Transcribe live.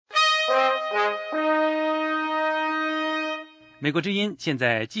美国之音现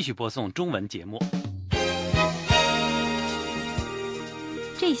在继续播送中文节目。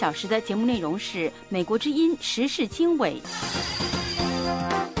这一小时的节目内容是美国之音时事经纬。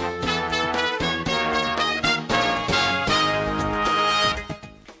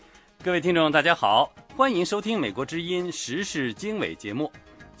各位听众大家好，欢迎收听美国之音时事经纬节目。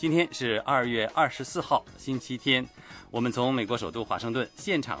今天是2月24号星期天，我们从美国首都华盛顿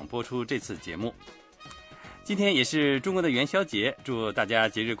现场播出这次节目。今天也是中国的元宵节，祝大家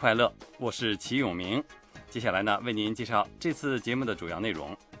节日快乐。我是齐永明，接下来呢，为您介绍这次节目的主要内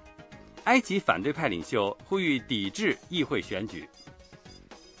容。埃及反对派领袖呼吁抵制议会选举。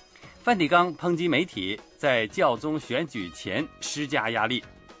梵蒂冈抨击媒体在教宗选举前施加压力。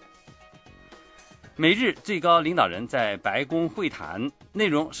美日最高领导人在白宫会谈，内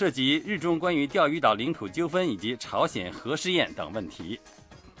容涉及日中关于钓鱼岛领土纠纷以及朝鲜核试验等问题。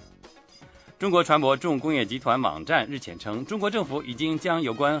中国船舶重工业集团网站日前称，中国政府已经将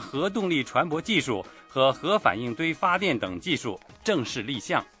有关核动力船舶技术和核反应堆发电等技术正式立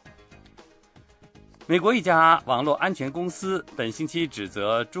项。美国一家网络安全公司本星期指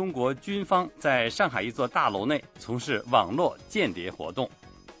责中国军方在上海一座大楼内从事网络间谍活动。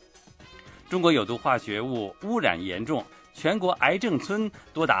中国有毒化学物污染严重，全国癌症村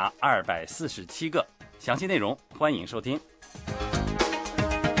多达247个。详细内容欢迎收听。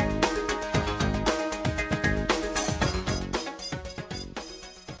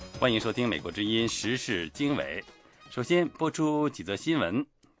欢迎收听美国之音时事经纬。首先播出几则新闻。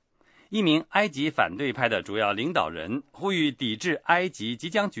一名埃及反对派的主要领导人呼吁抵制埃及即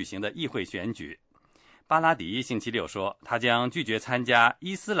将举行的议会选举。巴拉迪星期六说，他将拒绝参加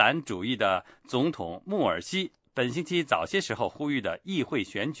伊斯兰主义的总统穆尔西本星期早些时候呼吁的议会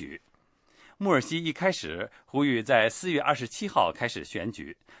选举。穆尔西一开始呼吁在4月27号开始选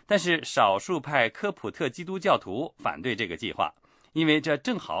举，但是少数派科普特基督教徒反对这个计划，因为这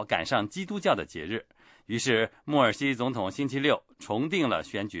正好赶上基督教的节日。于是穆尔西总统星期六重定了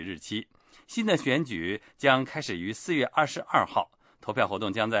选举日期，新的选举将开始于4月22号，投票活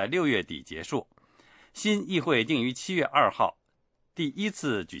动将在6月底结束。新议会定于7月2号第一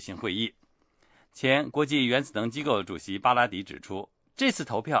次举行会议。前国际原子能机构主席巴拉迪指出，这次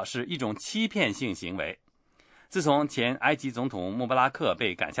投票是一种欺骗性行为。自从前埃及总统穆巴拉克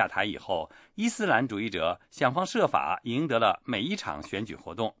被赶下台以后，伊斯兰主义者想方设法赢得了每一场选举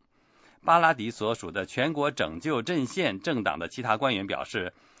活动。巴拉迪所属的全国拯救阵线政党的其他官员表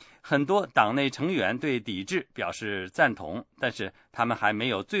示，很多党内成员对抵制表示赞同，但是他们还没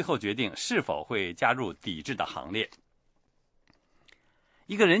有最后决定是否会加入抵制的行列。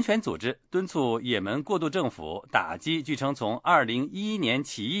一个人权组织敦促也门过渡政府打击据称从2011年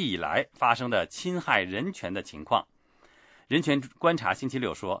起义以来发生的侵害人权的情况。人权观察星期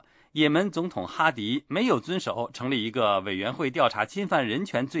六说，也门总统哈迪没有遵守成立一个委员会调查侵犯人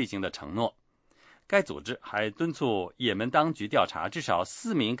权罪行的承诺。该组织还敦促也门当局调查至少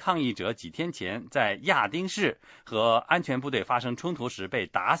4名抗议者几天前在亚丁市和安全部队发生冲突时被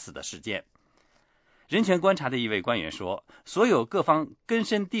打死的事件。人权观察的一位官员说，所有各方根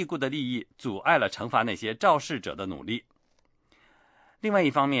深蒂固的利益阻碍了惩罚那些肇事者的努力。另外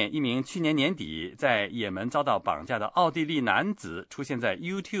一方面，一名去年年底在也门遭到绑架的奥地利男子出现在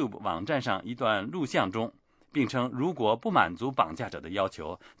YouTube 网站上一段录像中，并称如果不满足绑架者的要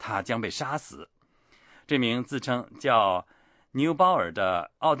求，他将被杀死。这名自称叫纽鲍尔的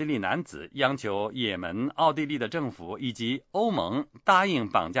奥地利男子央求也门、奥地利的政府以及欧盟答应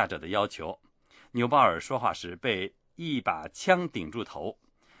绑架者的要求。纽鲍尔说话时被一把枪顶住头。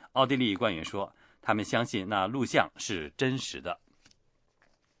奥地利官员说，他们相信那录像是真实的。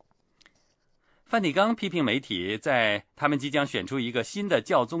梵蒂冈批评媒体在他们即将选出一个新的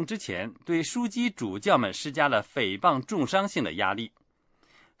教宗之前，对枢机主教们施加了诽谤重伤性的压力。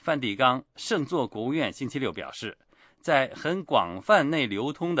梵蒂冈圣座国务院星期六表示，在很广泛内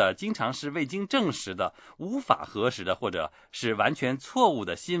流通的经常是未经证实的、无法核实的或者是完全错误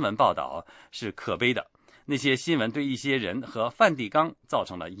的新闻报道是可悲的，那些新闻对一些人和梵蒂冈造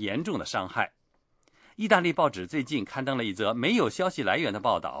成了严重的伤害。意大利报纸最近刊登了一则没有消息来源的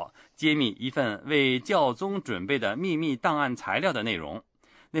报道，揭秘一份为教宗准备的秘密档案材料的内容。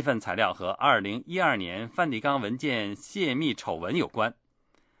那份材料和2012年梵蒂冈文件泄密丑闻有关。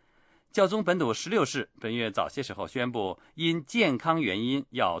教宗本笃16世本月早些时候宣布因健康原因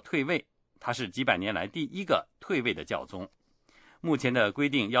要退位，他是几百年来第一个退位的教宗。目前的规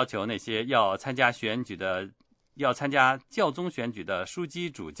定要求那些要参加教宗选举的枢机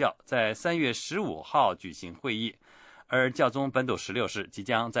主教在3月15号举行会议，而教宗本笃16世即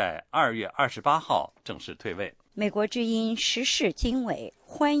将在2月28号正式退位。美国之音时事经纬，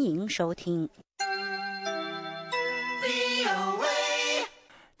欢迎收听。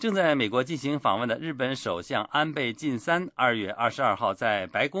正在美国进行访问的日本首相安倍晋三2月22号在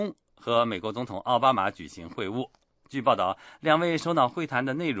白宫和美国总统奥巴马举行会晤。据报道，两位首脑会谈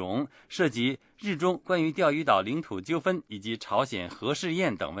的内容涉及日中关于钓鱼岛领土纠纷以及朝鲜核试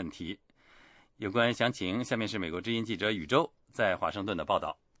验等问题。有关详情，下面是美国之音记者宇宙在华盛顿的报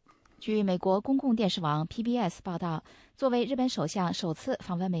道。据美国公共电视网 PBS 报道，作为日本首相首次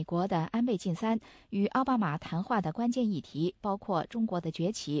访问美国的安倍晋三与奥巴马谈话的关键议题包括中国的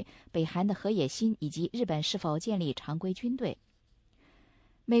崛起、北韩的核野心以及日本是否建立常规军队。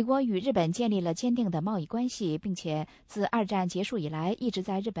美国与日本建立了坚定的贸易关系，并且自二战结束以来一直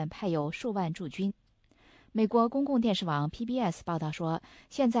在日本派有数万驻军。美国公共电视网 PBS 报道说，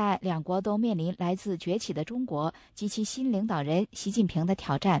现在两国都面临来自崛起的中国及其新领导人习近平的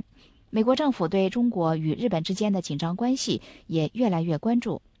挑战。美国政府对中国与日本之间的紧张关系也越来越关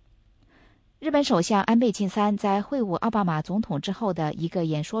注。日本首相安倍晋三在会晤奥巴马总统之后的一个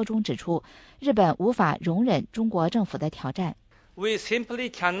演说中指出，日本无法容忍中国政府的挑战。We simply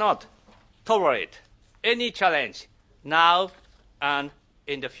cannot tolerate any challenge now and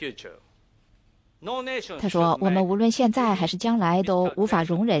in the future. 他说，我们无论现在还是将来都无法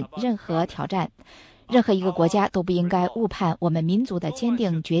容忍任何挑战。任何一个国家都不应该误判我们民族的坚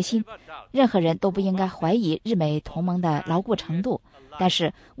定决心，任何人都不应该怀疑日美同盟的牢固程度，但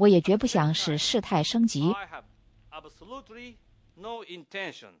是我也绝不想使事态升级。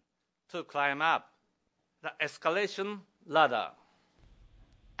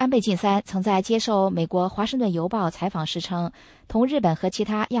安倍晋三曾在接受美国《华盛顿邮报》采访时称，同日本和其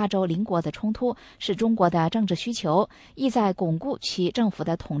他亚洲邻国的冲突是中国的政治需求，意在巩固其政府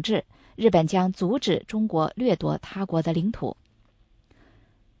的统治。日本将阻止中国掠夺他国的领土。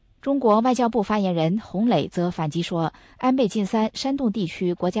中国外交部发言人洪磊则反击说，安倍晋三煽动地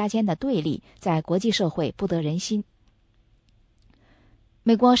区国家间的对立，在国际社会不得人心。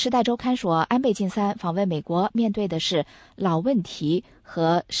美国《时代周刊》说，安倍晋三访问美国面对的是老问题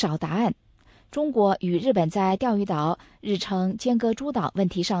和少答案。中国与日本在钓鱼岛日称尖阁诸岛问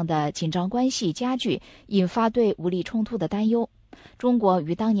题上的紧张关系加剧，引发对武力冲突的担忧。中国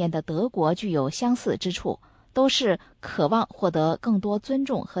与当年的德国具有相似之处，都是渴望获得更多尊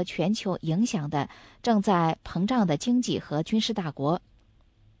重和全球影响的正在膨胀的经济和军事大国。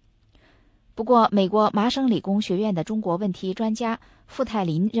不过，美国麻省理工学院的中国问题专家傅泰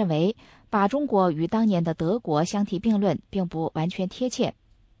林认为，把中国与当年的德国相提并论并不完全贴切。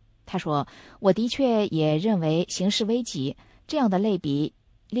他说，我的确也认为形势危急，这样的类比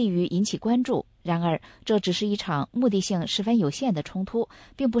利于引起关注，然而这只是一场目的性十分有限的冲突，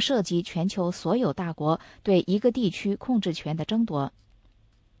并不涉及全球所有大国对一个地区控制权的争夺。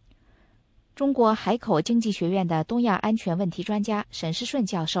中国海口经济学院的东亚安全问题专家沈世顺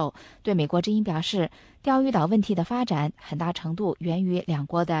教授对美国之音表示，钓鱼岛问题的发展很大程度源于两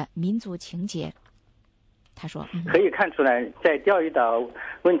国的民族情结。他说，可以看出来，在钓鱼岛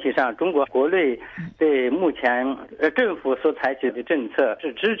问题上，中国国内对目前政府所采取的政策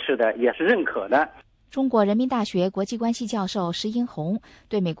是支持的，也是认可的。中国人民大学国际关系教授石英红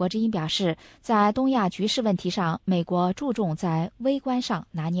对美国之音表示，在东亚局势问题上，美国注重在微观上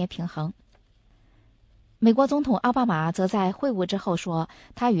拿捏平衡。美国总统奥巴马则在会晤之后说，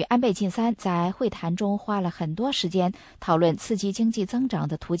他与安倍晋三在会谈中花了很多时间讨论刺激经济增长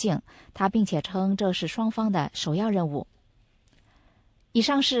的途径，他并且称这是双方的首要任务。以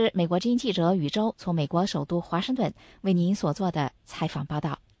上是美国之音记者宇宙从美国首都华盛顿为您所做的采访报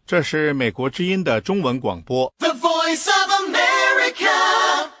道。这是美国之音的中文广播。 The Voice of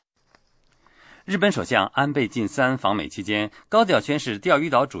America。 日本首相安倍晋三访美期间高调宣示钓鱼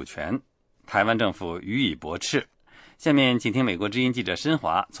岛主权，台湾政府予以驳斥。下面请听美国之音记者申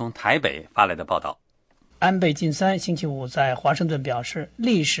华从台北发来的报道。安倍晋三星期五在华盛顿表示，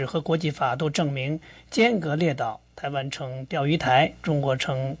历史和国际法都证明尖阁列岛，台湾称钓鱼台，中国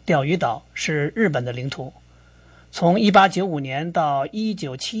称钓鱼岛，是日本的领土。从1895年到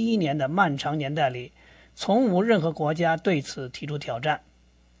1971年的漫长年代里，从无任何国家对此提出挑战。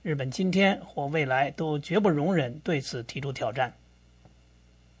日本今天或未来都绝不容忍对此提出挑战。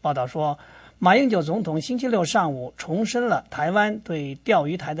报道说，马英九总统星期六上午重申了台湾对钓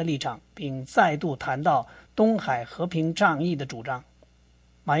鱼台的立场，并再度谈到东海和平倡议的主张。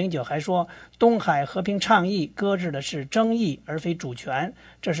马英九还说，东海和平倡议搁置的是争议而非主权，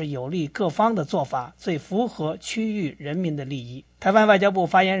这是有利各方的做法，最符合区域人民的利益。台湾外交部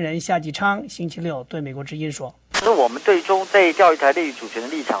发言人夏继昌星期六对美国之音说，是我们对钓鱼台利益主权的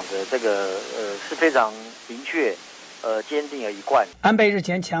立场的这个是非常明确，坚定了一贯。安倍日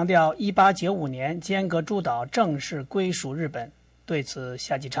前强调，1895年尖阁诸岛正式归属日本。对此，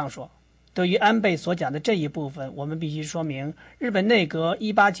夏季昌说：“对于安倍所讲的这一部分，我们必须说明，日本内阁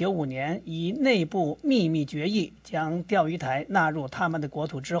1895年以内部秘密决议将钓鱼台纳入他们的国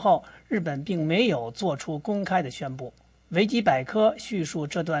土之后，日本并没有做出公开的宣布。”维基百科叙述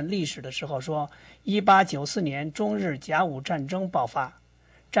这段历史的时候说，1894年中日甲午战争爆发。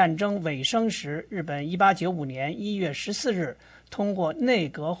战争尾声时，日本1895年1月14日通过内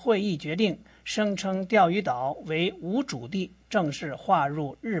阁会议决定，声称钓鱼岛为无主地，正式划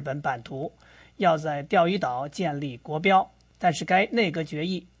入日本版图，要在钓鱼岛建立国标。但是该内阁决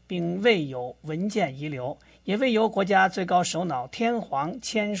议并未有文件遗留，也未由国家最高首脑天皇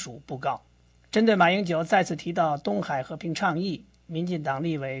签署布告。针对马英九再次提到东海和平倡议，民进党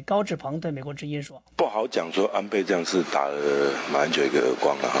立委高志鹏对美国之音说：“不好讲说安倍这样是打了马英九一个耳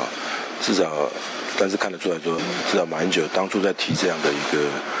光了哈，至少，但是看得出来说，至少马英九当初在提这样的一个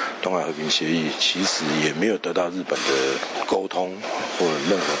东海和平协议，其实也没有得到日本的沟通或者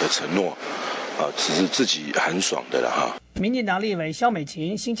任何的承诺，只是自己很爽的了哈。”民进党立委萧美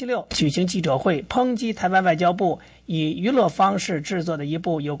琴星期六举行记者会，抨击台湾外交部以娱乐方式制作的一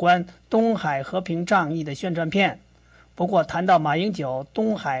部有关东海和平倡议的宣传片。不过谈到马英九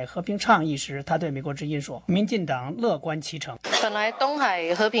东海和平倡议时，他对美国之音说，民进党乐观其成。本来东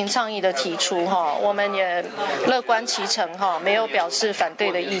海和平倡议的提出我们也乐观其成没有表示反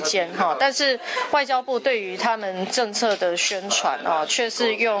对的意见但是外交部对于他们政策的宣传却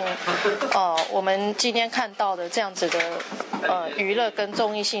是用我们今天看到的这样子的娱乐跟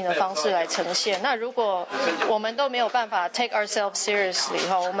综艺性的方式来呈现。那如果我们都没有办法 take ourselves seriously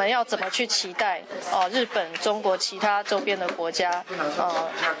我们要怎么去期待日本、中国其他周边的国家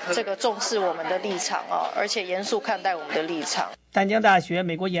这个重视我们的立场而且严肃看待我们的立场。淡江大学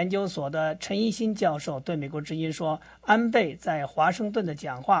美国研究所的陈一新教授对美国之音说，安倍在华盛顿的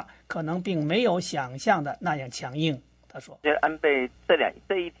讲话可能并没有想象的那样强硬。他说，安倍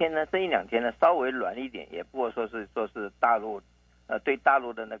这一天呢，这一两天呢稍微软一点，也不过说是大陆对大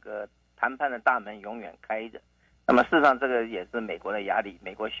陆的那个谈判的大门永远开着。那么事实上这个也是美国的压力，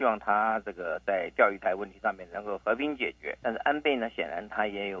美国希望他这个在钓鱼台问题上面能够和平解决，但是安倍呢显然他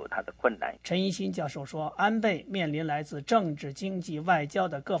也有他的困难。陈一新教授说，安倍面临来自政治、经济、外交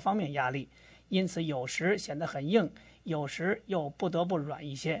的各方面压力，因此有时显得很硬，有时又不得不软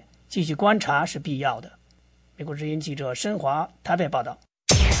一些，继续观察是必要的。美国之音记者申华台北报道。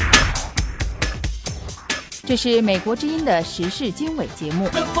这是美国之音的时事经纬节目。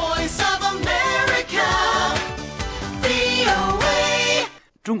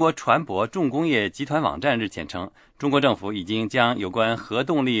中国船舶重工业集团网站日前称，中国政府已经将有关核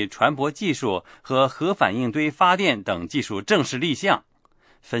动力船舶技术和核反应堆发电等技术正式立项。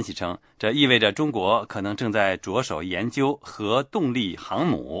分析称，这意味着中国可能正在着手研究核动力航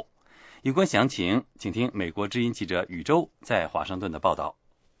母。有关详情，请听美国之音记者宇宙在华盛顿的报道。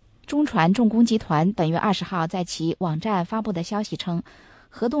中船重工集团本月20号在其网站发布的消息称，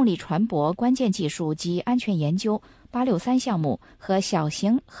核动力船舶关键技术及安全研究863项目和小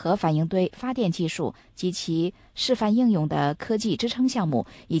型核反应堆发电技术及其示范应用的科技支撑项目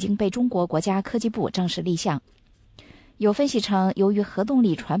已经被中国国家科技部正式立项。有分析称，由于核动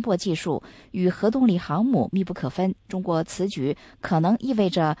力船舶技术与核动力航母密不可分，中国此举可能意味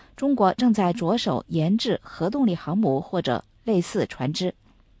着中国正在着手研制核动力航母或者类似船只。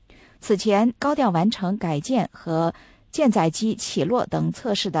此前高调完成改建和舰载机起落等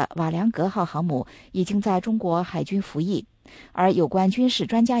测试的瓦良格号航母已经在中国海军服役，而有关军事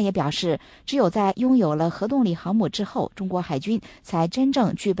专家也表示，只有在拥有了核动力航母之后，中国海军才真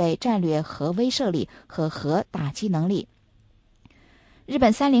正具备战略核威慑力和核打击能力。日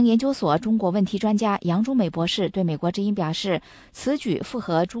本30研究所中国问题专家杨忠美博士对美国之音表示，此举符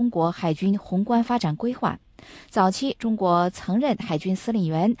合中国海军宏观发展规划。早期中国曾任海军司令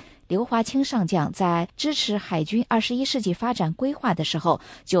员刘华清上将在支持海军21世纪发展规划的时候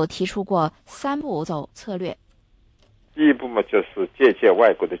就提出过3步走策略。第一步嘛，就是借鉴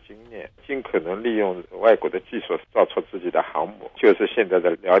外国的经验，尽可能利用外国的技术造出自己的航母，就是现在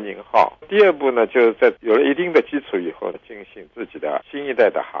的辽宁号。第二步呢，就是在有了一定的基础以后，进行自己的新一代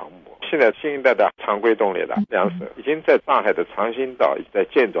的航母。现在新一代的常规动力的两艘已经在上海的长兴岛在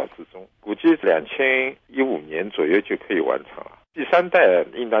建造之中，估计2015年左右就可以完成了。第3代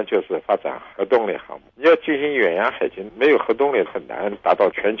应当就是发展核动力航母。你要进行远洋海军，没有核动力很难达到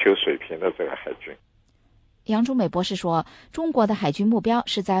全球水平的这个海军。杨忠美博士说，中国的海军目标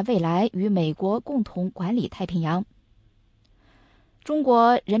是在未来与美国共同管理太平洋。中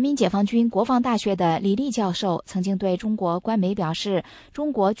国人民解放军国防大学的李立教授曾经对中国官媒表示，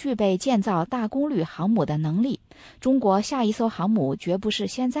中国具备建造大功率航母的能力，中国下一艘航母绝不是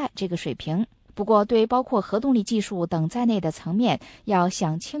现在这个水平。不过，对包括核动力技术等在内的层面要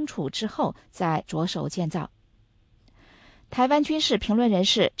想清楚之后再着手建造。台湾军事评论人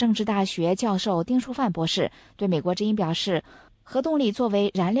士、政治大学教授丁书范博士对美国之音表示，核动力作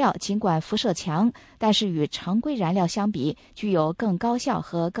为燃料尽管辐射强，但是与常规燃料相比具有更高效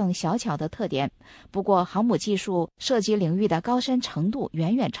和更小巧的特点。不过航母技术涉及领域的高深程度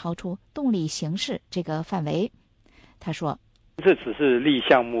远远超出动力形式这个范围。他说，这只是立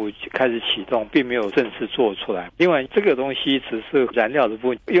项目开始启动，并没有正式做出来。另外，这个东西只是燃料的部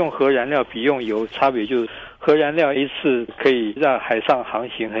分，用核燃料比用油差别就是核燃料一次可以让海上航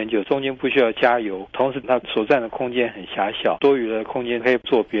行很久，中间不需要加油，同时它所占的空间很狭小，多余的空间可以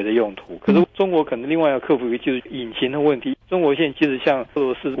做别的用途。可是中国可能另外要克服一个就是引擎的问题。中国现在即使像俄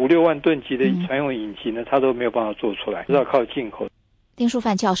罗斯5-6万吨级的船用引擎呢，它都没有办法做出来，是要靠进口。丁书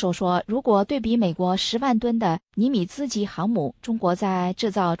范教授说，如果对比美国10万吨的尼米兹级航母，中国在制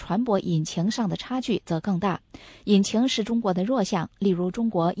造船舶引擎上的差距则更大。引擎是中国的弱项，例如中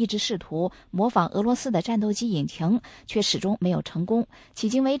国一直试图模仿俄罗斯的战斗机引擎，却始终没有成功，迄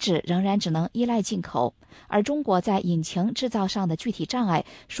今为止仍然只能依赖进口。而中国在引擎制造上的具体障碍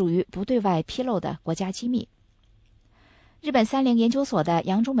属于不对外披露的国家机密。日本三菱研究所的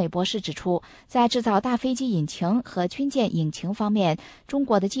杨忠美博士指出，在制造大飞机引擎和军舰引擎方面，中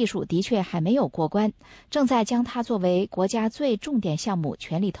国的技术的确还没有过关，正在将它作为国家最重点项目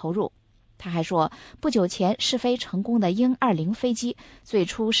全力投入。他还说，不久前试飞成功的鹰20飞机最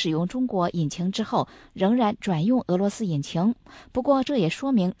初使用中国引擎之后，仍然转用俄罗斯引擎。不过，这也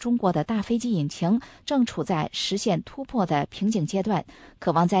说明中国的大飞机引擎正处在实现突破的瓶颈阶段，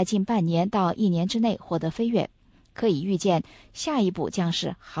渴望在近半年到1年之内获得飞跃。可以预见，下一步将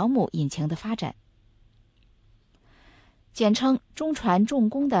是航母引擎的发展。简称中船重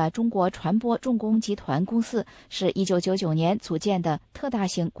工的中国船舶重工集团公司是1999年组建的特大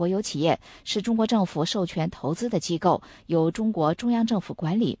型国有企业，是中国政府授权投资的机构，由中国中央政府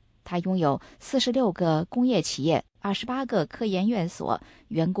管理。它拥有46个工业企业、28个科研院所，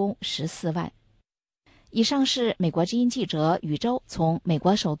员工14万。以上是美国之音记者宇宙从美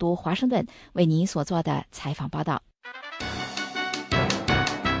国首都华盛顿为您所做的采访报道。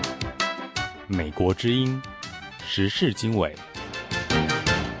美国之音时事经纬。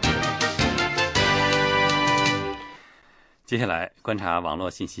接下来观察网络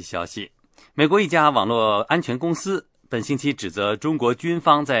信息消息。美国一家网络安全公司本星期指责中国军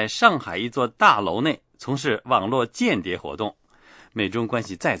方在上海一座大楼内从事网络间谍活动，美中关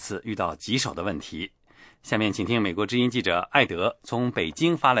系再次遇到棘手的问题。下面请听美国之音记者艾德从北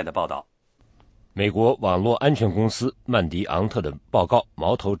京发来的报道。美国网络安全公司曼迪昂特的报告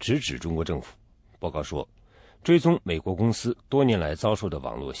矛头直指中国政府。报告说，追踪美国公司多年来遭受的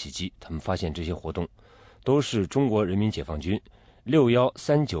网络袭击，他们发现这些活动都是中国人民解放军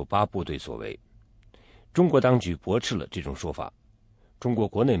61398部队所为。中国当局驳斥了这种说法。中国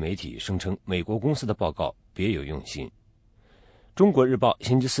国内媒体声称美国公司的报告别有用心。中国日报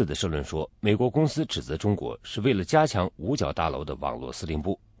星期四的社论说，美国公司指责中国是为了加强五角大楼的网络司令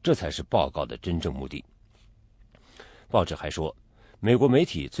部，这才是报告的真正目的。报纸还说，美国媒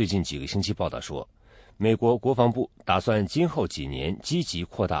体最近几个星期报道说，美国国防部打算今后几年积极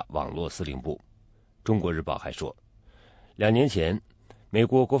扩大网络司令部。中国日报还说，2年前美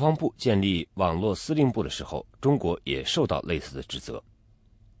国国防部建立网络司令部的时候，中国也受到类似的指责。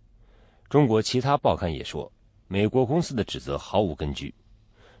中国其他报刊也说，美国公司的指责毫无根据。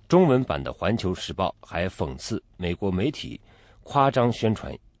中文版的《环球时报》还讽刺美国媒体夸张宣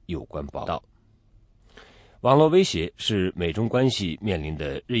传有关报道。网络威胁是美中关系面临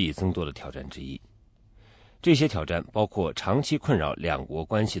的日益增多的挑战之一。这些挑战包括长期困扰两国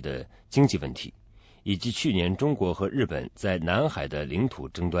关系的经济问题，以及去年中国和日本在南海的领土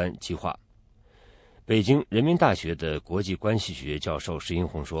争端激化。北京人民大学的国际关系学教授石英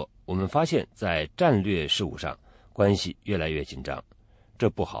红说，我们发现在战略事务上关系越来越紧张，这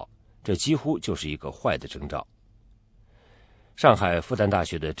不好，这几乎就是一个坏的征兆。上海复旦大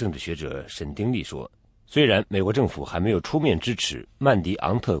学的政治学者沈丁力说，虽然美国政府还没有出面支持曼迪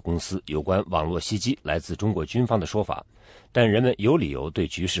昂特公司有关网络袭击来自中国军方的说法，但人们有理由对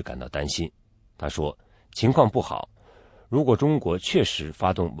局势感到担心。他说，情况不好，如果中国确实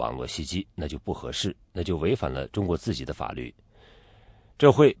发动网络袭击，那就不合适，那就违反了中国自己的法律，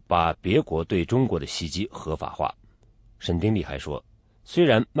这会把别国对中国的袭击合法化。沈丁力还说，虽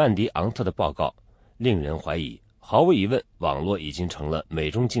然曼迪昂特的报告令人怀疑，毫无疑问，网络已经成了美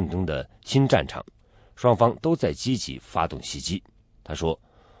中竞争的新战场，双方都在积极发动袭击。他说，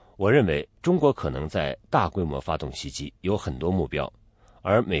我认为中国可能在大规模发动袭击，有很多目标，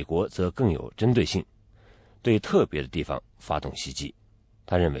而美国则更有针对性，对特别的地方发动袭击。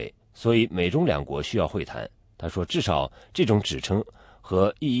他认为，所以美中两国需要会谈。他说，至少这种指称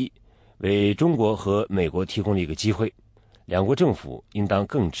和意义为中国和美国提供了一个机会，两国政府应当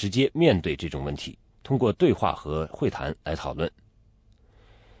更直接面对这种问题，通过对话和会谈来讨论。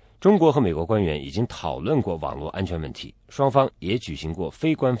中国和美国官员已经讨论过网络安全问题，双方也举行过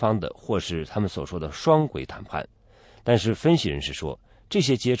非官方的或是他们所说的双轨谈判，但是分析人士说，这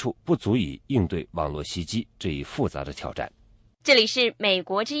些接触不足以应对网络袭击这一复杂的挑战。这里是美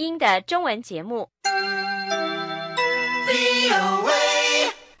国之音的中文节目，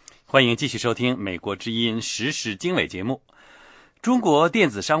欢迎继续收听美国之音时事经纬节目。中国电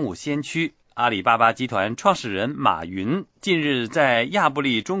子商务先驱阿里巴巴集团创始人马云近日在亚布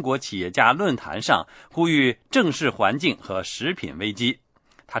力中国企业家论坛上呼吁正视环境和食品危机。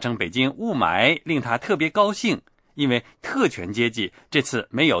他称北京雾霾令他特别高兴，因为特权阶级这次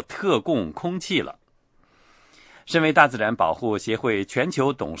没有特供空气了。身为大自然保护协会全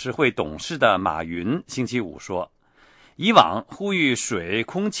球董事会董事的马云星期五说，以往呼吁水、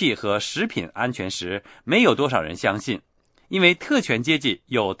空气和食品安全时，没有多少人相信，因为特权阶级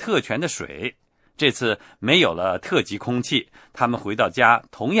有特权的水。这次没有了特级空气，他们回到家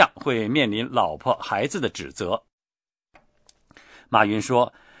同样会面临老婆孩子的指责。马云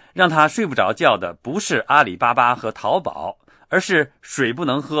说，让他睡不着觉的不是阿里巴巴和淘宝，而是水不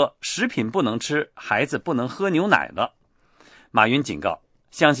能喝，食品不能吃，孩子不能喝牛奶了。马云警告，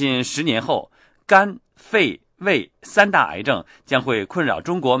相信10年后，肝、肺、胃3大癌症将会困扰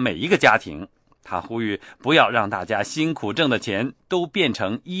中国每一个家庭。他呼吁不要让大家辛苦挣的钱都变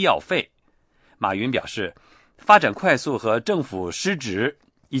成医药费。马云表示，发展快速和政府失职，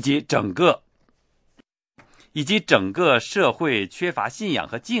以及整个社会缺乏信仰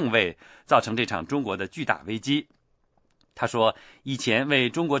和敬畏，造成这场中国的巨大危机。他说，以前为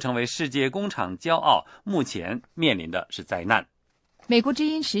中国成为世界工厂骄傲，目前面临的是灾难。美国之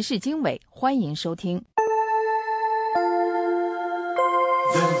音时事经纬，欢迎收听。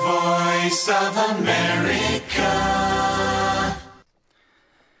The Voice of America。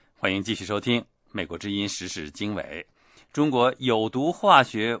 欢迎继续收听美国之音时事经纬。中国有毒化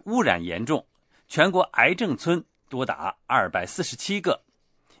学污染严重，全国癌症村多达247个。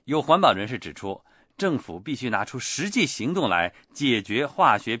有环保人士指出，政府必须拿出实际行动来解决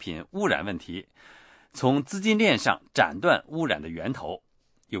化学品污染问题，从资金链上斩断污染的源头。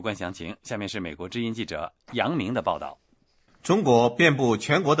有关详情，下面是美国之音记者杨明的报道。中国遍布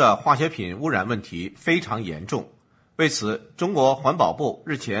全国的化学品污染问题非常严重，为此，中国环保部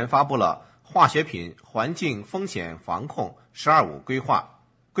日前发布了化学品环境风险防控“12·5”规划。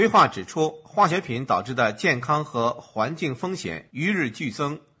规划指出，化学品导致的健康和环境风险与日俱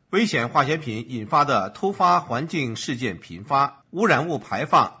增，危险化学品引发的突发环境事件频发，污染物排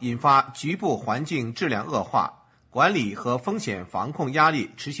放引发局部环境质量恶化，管理和风险防控压力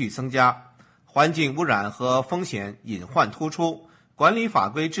持续增加，环境污染和风险隐患突出，管理法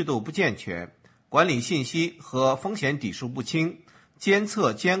规制度不健全，管理信息和风险底数不清，监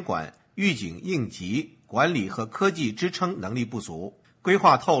测监管、预警应急、管理和科技支撑能力不足。规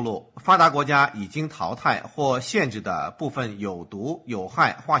划透露，发达国家已经淘汰或限制的部分有毒有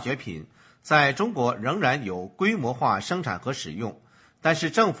害化学品，在中国仍然有规模化生产和使用，但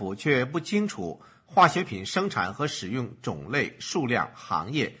是政府却不清楚化学品生产和使用种类、数量、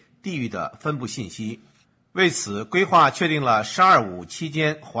行业、地域的分布信息。为此，规划确定了“12·5”期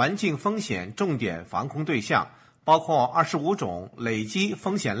间环境风险重点防控对象，包括25种累积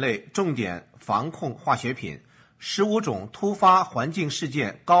风险类重点防控化学品，15种突发环境事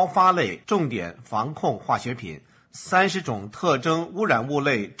件高发类重点防控化学品，30种特征污染物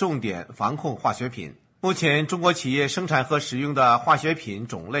类重点防控化学品。目前，中国企业生产和使用的化学品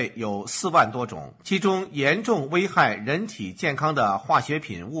种类有4万多种，其中严重危害人体健康的化学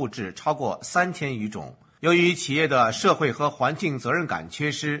品物质超过3000余种。由于企业的社会和环境责任感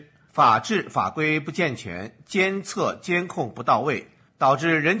缺失，法制法规不健全，监测监控不到位，导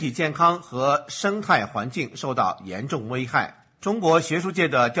致人体健康和生态环境受到严重危害。中国学术界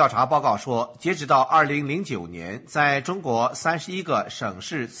的调查报告说，截止到2009年，在中国31个省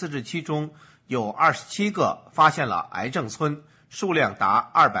市自治区中，有27个发现了癌症村，数量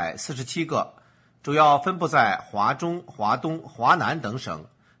达247个，主要分布在华中、华东、华南等省，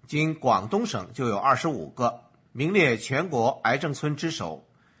仅广东省就有25个，名列全国癌症村之首。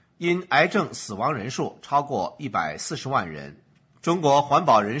因癌症死亡人数超过140万人。中国环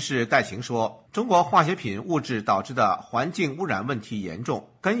保人士戴晴说，中国化学品物质导致的环境污染问题严重，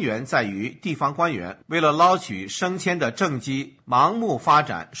根源在于地方官员为了捞取升迁的政绩，盲目发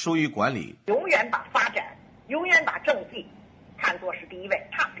展疏于管理，永远把发展，永远把政绩看作是第一位。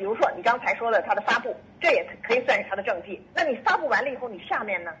他比如说你刚才说的他的发布，这也可以算是他的政绩。那你发布完了以后，你下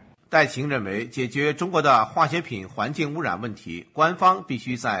面呢？戴晴认为，解决中国的化学品环境污染问题，官方必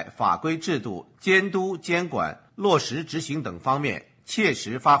须在法规制度、监督监管、落实执行等方面切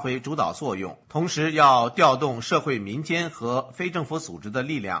实发挥主导作用，同时要调动社会民间和非政府组织的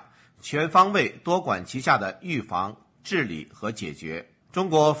力量，全方位多管齐下的预防、治理和解决。中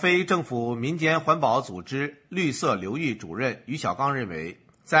国非政府民间环保组织绿色流域主任于小刚认为，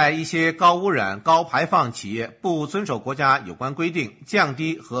在一些高污染、高排放企业不遵守国家有关规定，降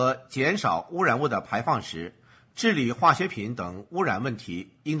低和减少污染物的排放时，治理化学品等污染问题，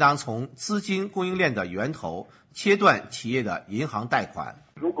应当从资金供应链的源头切断企业的银行贷款。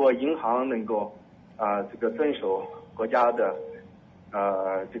如果银行能够遵守国家的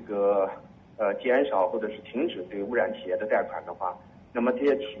减少或者是停止对污染企业的贷款的话，那么这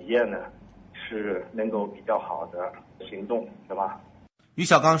些企业呢是能够比较好的行动，对吧？于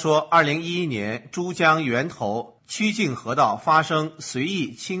小刚说，2011年珠江源头曲靖河道发生随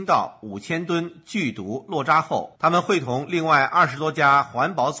意倾倒5000吨剧毒落渣后，他们会同另外20多家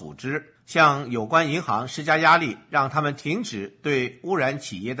环保组织向有关银行施加压力，让他们停止对污染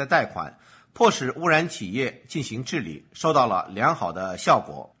企业的贷款，迫使污染企业进行治理，收到了良好的效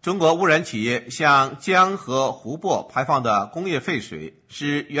果。中国污染企业向江河湖泊排放的工业废水，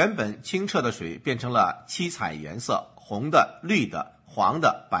使原本清澈的水变成了七彩颜色，红的、绿的、黄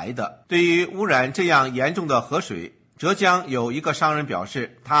的、白的。对于污染这样严重的河水，浙江有一个商人表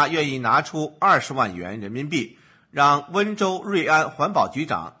示，他愿意拿出20万元人民币，让温州瑞安环保局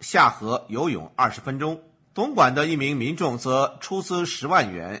长下河游泳20分钟。东莞的一名民众则出资10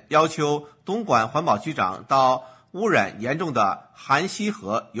万元，要求东莞环保局长到污染严重的韩溪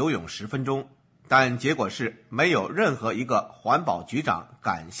河游泳10分钟，但结果是没有任何一个环保局长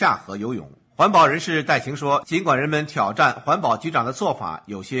敢下河游泳。环保人士戴晴说，尽管人们挑战环保局长的做法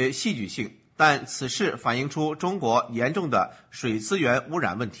有些戏剧性，但此事反映出中国严重的水资源污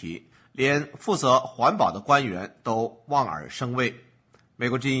染问题，连负责环保的官员都望而生畏。美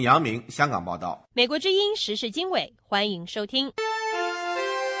国之音杨明香港报道。美国之音时事经纬，欢迎收听。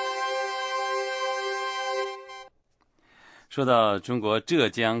说到中国浙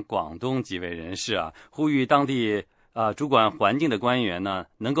江、广东几位人士呼吁当地主管环境的官员呢，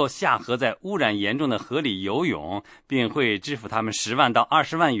能够下河在污染严重的河里游泳，并会支付他们10万到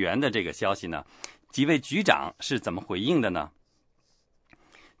20万元的这个消息呢，几位局长是怎么回应的呢？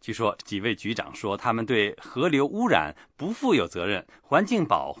据说几位局长说，他们对河流污染不负有责任，环境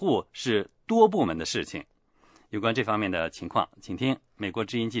保护是多部门的事情。有关这方面的情况，请听美国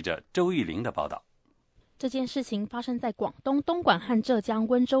之音记者周玉玲的报道。这件事情发生在广东东莞和浙江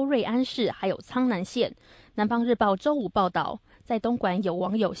温州瑞安市，还有苍南县。南方日报周五报道，在东莞有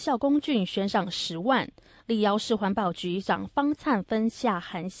网友孝公郡悬赏10万，力邀市环保局长方灿芬下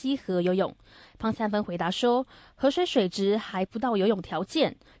韩溪河游泳。方灿芬回答说，河水水质还不到游泳条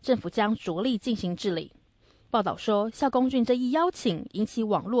件，政府将着力进行治理。报道说，孝公郡这一邀请引起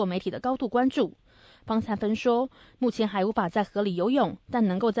网络媒体的高度关注。方灿芬说，目前还无法在河里游泳，但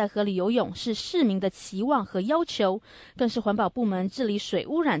能够在河里游泳是市民的期望和要求，更是环保部门治理水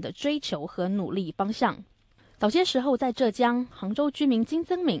污染的追求和努力方向。早些时候，在浙江杭州居民金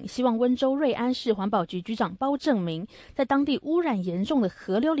增敏希望温州瑞安市环保局局长包正明在当地污染严重的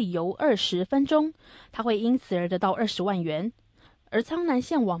河流里游20分钟，他会因此而得到20万元。而苍南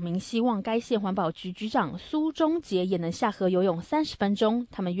县网民希望该县环保局局长苏忠杰也能下河游泳30分钟，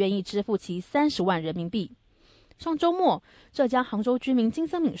他们愿意支付其30万人民币。上周末，浙江杭州居民金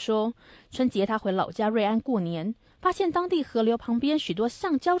增敏说，春节他回老家瑞安过年，发现当地河流旁边许多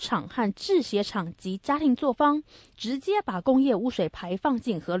橡胶厂和制鞋厂及家庭作坊直接把工业污水排放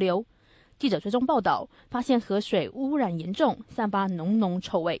进河流。记者追踪报道，发现河水污染严重，散发浓浓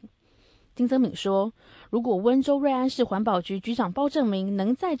臭味。金增敏说，如果温州瑞安市环保局局长包正明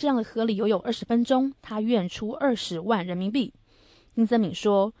能在这样的河里游泳20分钟，他愿出20万人民币。金增敏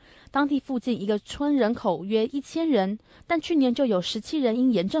说，当地附近一个村人口约1000人，但去年就有17人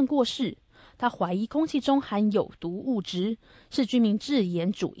因炎症过世。他怀疑空气中含有毒物质，是居民质疑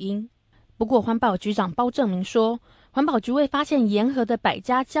主因。不过环保局长包正明说，环保局未发现沿河的100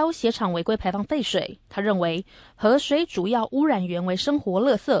家胶鞋厂违规排放废水，他认为河水主要污染源为生活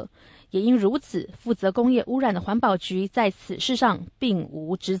垃圾，也因如此，负责工业污染的环保局在此事上并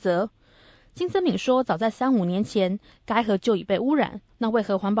无职责。金增敏说，早在3-5年前，该河就已被污染，那为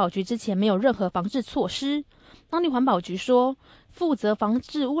何环保局之前没有任何防治措施？当地环保局说，负责防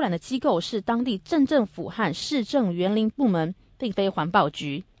治污染的机构是当地镇政府和市政园林部门，并非环保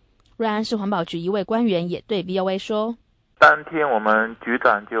局。瑞安市环保局一位官员也对 VOA 说，当天我们局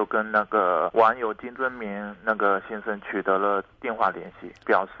长就跟那个网友金尊明那个先生取得了电话联系，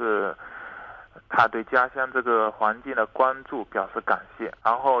表示他对家乡这个环境的关注表示感谢，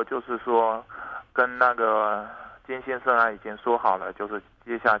然后就是说跟那个金先生已经说好了，就是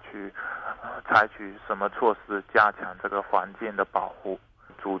接下去采取什么措施加强这个环境的保护，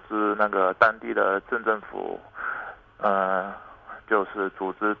组织那个当地的镇政府就是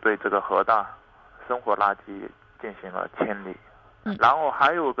组织对这个河道生活垃圾进行了清理。然后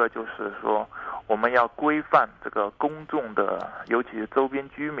还有一个就是说，我们要规范这个公众的，尤其是周边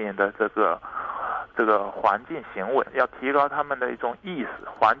居民的这个环境行为，要提高他们的一种意识，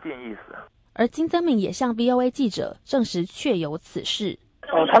环境意识。而金增敏也向 VOA 记者证实确有此事。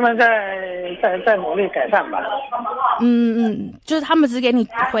他们在努力改善吧。就是他们只给你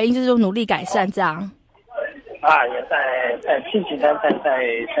回应，就是努力改善这样。也在积极的在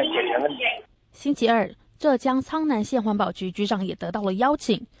解决问题。星期二，浙江苍南县环保局局长也得到了邀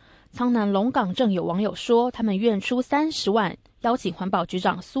请。苍南龙岗镇有网友说，他们愿出30万邀请环保局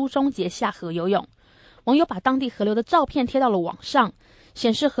长苏中杰下河游泳。网友把当地河流的照片贴到了网上，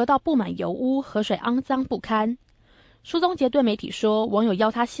显示河道布满油污，河水肮脏不堪。苏中杰对媒体说，网友邀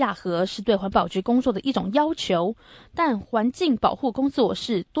他下河是对环保局工作的一种要求，但环境保护工作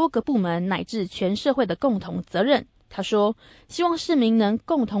是多个部门乃至全社会的共同责任。他说，希望市民能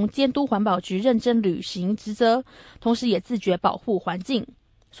共同监督环保局认真履行职责，同时也自觉保护环境。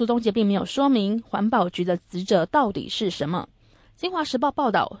苏中杰并没有说明环保局的职责到底是什么。金华时报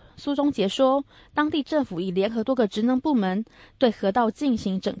报道，苏中杰说，当地政府已联合多个职能部门对河道进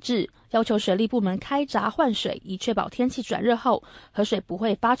行整治，要求水利部门开闸换水，以确保天气转热后河水不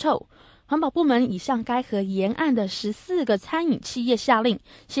会发臭。环保部门已向该河沿岸的14个餐饮企业下令，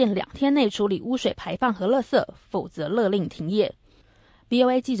限2天内处理污水排放和垃圾，否则勒令停业。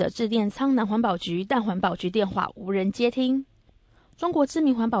VOA 记者致电苍南环保局，但环保局电话无人接听。中国知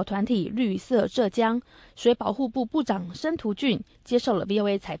名环保团体绿色浙江水保护部部长申图俊接受了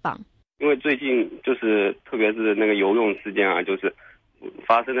VOA 采访。因为最近就是特别是那个游泳事件就是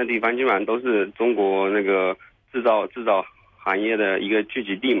发生的地方基本上都是中国那个制造行业的一个聚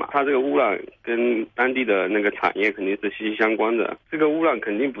集地嘛，它这个污染跟当地的那个产业肯定是息息相关的。这个污染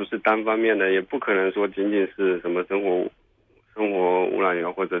肯定不是单方面的，也不可能说仅仅是什么生活污染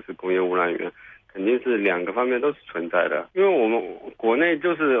源或者是工业污染源，肯定是2个方面都是存在的。因为我们国内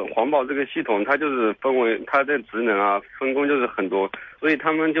就是环保这个系统，它就是分为它的职能分工就是很多，所以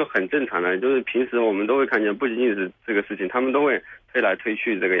他们就很正常的，就是平时我们都会看见，不仅仅是这个事情，他们都会推来推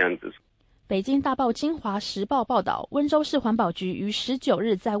去这个样子。北京大报金华时报报道，温州市环保局于19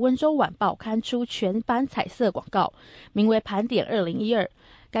日在温州晚报刊出全版彩色广告，名为盘点2012。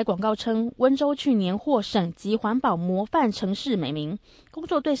该广告称，温州去年获省级环保模范城市美名，工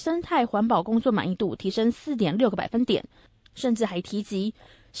作对生态环保工作满意度提升4.6个百分点，甚至还提及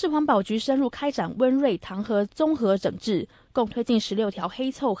市环保局深入开展温瑞塘河综合整治，共推进16条黑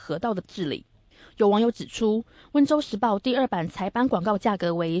臭河道的治理。有网友指出，温州时报第2版彩版广告价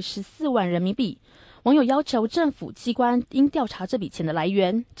格为14万人民币。网友要求政府机关应调查这笔钱的来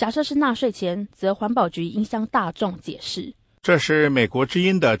源，假设是纳税钱，则环保局应向大众解释。这是美国之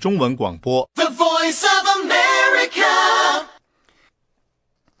音的中文广播。The Voice of America。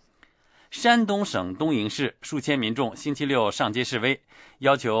山东省东营市数千民众星期六上街示威，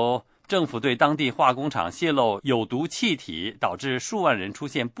要求政府对当地化工厂泄漏有毒气体导致数万人出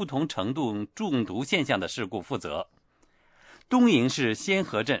现不同程度中毒现象的事故负责。东营市仙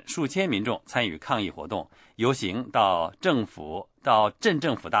河镇数千民众参与抗议活动，游行到镇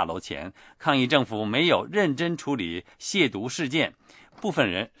政府大楼前，抗议政府没有认真处理亵渎事件。部分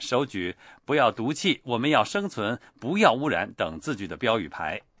人手举不要毒气，我们要生存，不要污染等字句的标语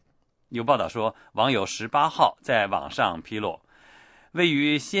牌。有报道说，网友18号在网上披露，位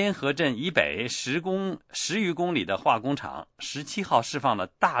于仙河镇以北10余公里的化工厂17号释放了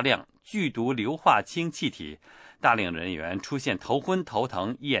大量剧毒硫化氢气体，大量人员出现头昏、头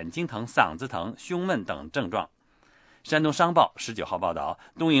疼、眼睛疼、嗓子疼、胸闷等症状。山东商报19号报道，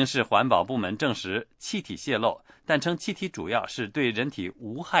东营市环保部门证实气体泄漏，但称气体主要是对人体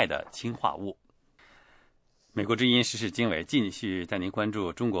无害的氰化物。美国之音时事经纬继续带您关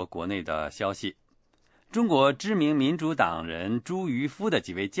注中国国内的消息。中国知名民主党人朱渔夫的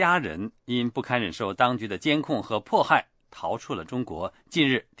几位家人因不堪忍受当局的监控和迫害，逃出了中国，近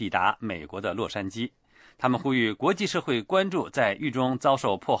日抵达美国的洛杉矶。他们呼吁国际社会关注在狱中遭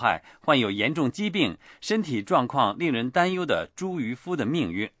受迫害、患有严重疾病、身体状况令人担忧的朱渔夫的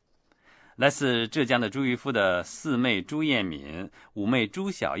命运。来自浙江的朱渔夫的四妹朱艳敏、五妹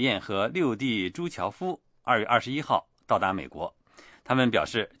朱小燕和六弟朱乔夫2月21号到达美国。他们表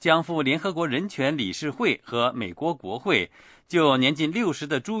示将赴联合国人权理事会和美国国会就年近60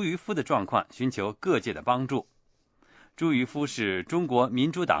的朱渔夫的状况寻求各界的帮助。朱渔夫是中国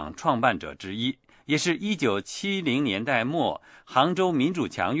民主党创办者之一，也是1970年代末杭州民主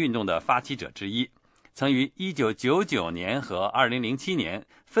墙运动的发起者之一，曾于1999年和2007年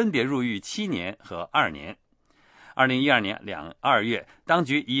分别入狱7年和2年。2012年2月，当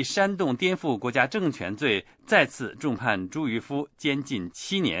局以煽动颠覆国家政权罪再次重判朱渔夫监禁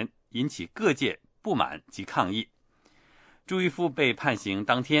7年，引起各界不满及抗议。朱渔夫被判刑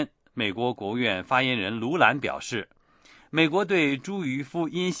当天，美国国务院发言人卢兰表示，美国对朱渔夫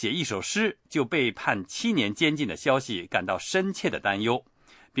因写一首诗就被判7年监禁的消息感到深切的担忧，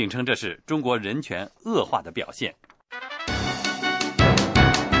并称这是中国人权恶化的表现。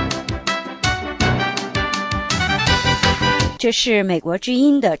这是美国之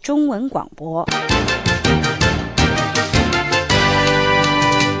音的中文广播。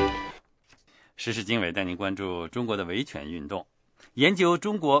时事经纬带您关注中国的维权运动。研究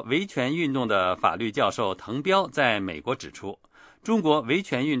中国维权运动的法律教授滕彪在美国指出，中国维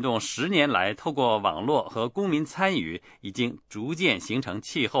权运动10年来透过网络和公民参与，已经逐渐形成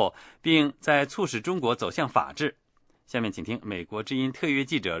气候，并在促使中国走向法治。下面请听美国之音特约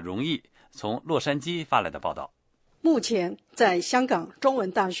记者荣毅从洛杉矶发来的报道。目前在香港中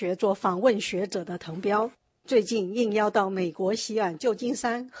文大学做访问学者的滕彪，最近应邀到美国西岸旧金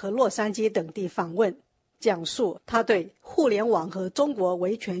山和洛杉矶等地访问，讲述他对互联网和中国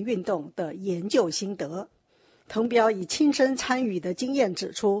维权运动的研究心得。滕彪以亲身参与的经验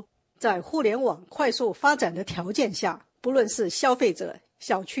指出，在互联网快速发展的条件下，不论是消费者、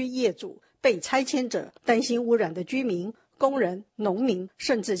小区业主、被拆迁者、担心污染的居民、工人、农民，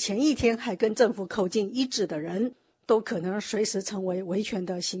甚至前一天还跟政府口径一致的人，都可能随时成为维权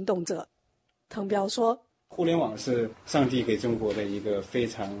的行动者。滕彪说，互联网是上帝给中国的一个非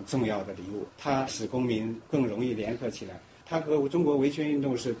常重要的礼物，它使公民更容易联合起来，它和中国维权运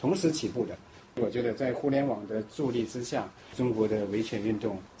动是同时起步的。我觉得在互联网的助力之下，中国的维权运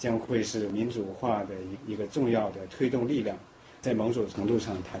动将会是民主化的一个重要的推动力量，在某种程度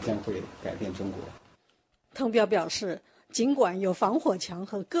上它将会改变中国。滕彪表示，尽管有防火墙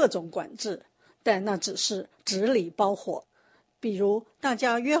和各种管制，但那只是纸里包火。比如大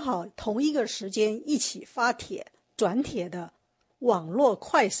家约好同一个时间一起发帖转帖的网络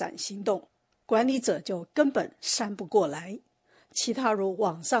快闪行动，管理者就根本删不过来。其他如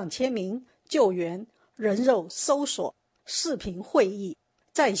网上签名、救援、人肉搜索、视频会议、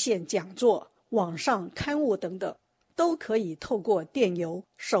在线讲座、网上刊物等等，都可以透过电邮、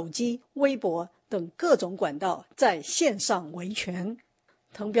手机、微博等各种管道在线上维权。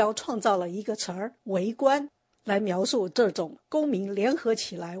滕彪创造了一个词儿“围观”来描述这种公民联合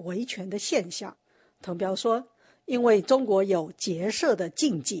起来维权的现象。滕彪说，因为中国有结社的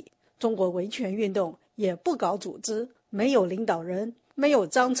禁忌，中国维权运动也不搞组织，没有领导人，没有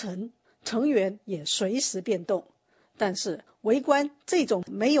章程，成员也随时变动。但是围观这种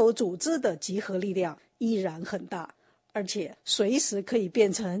没有组织的集合力量依然很大，而且随时可以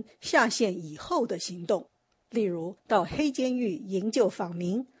变成下线以后的行动。例如到黑监狱营救访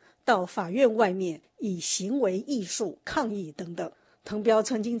民，到法院外面以行为艺术抗议等等。滕彪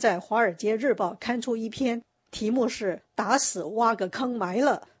曾经在《华尔街日报》刊出一篇题目是“打死挖个坑埋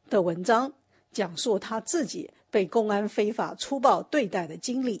了”的文章，讲述他自己被公安非法粗暴对待的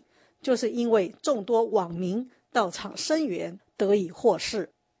经历，就是因为众多网民到场声援得以获释。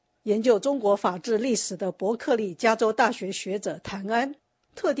研究中国法治历史的伯克利加州大学学者谭安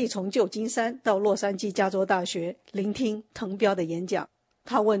特地从旧金山到洛杉矶加州大学聆听滕彪的演讲。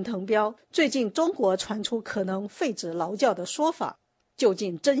他问滕彪，最近中国传出可能废止劳教的说法，究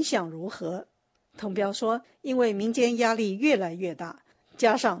竟真相如何？滕彪说，因为民间压力越来越大，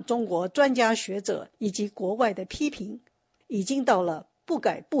加上中国专家学者以及国外的批评，已经到了不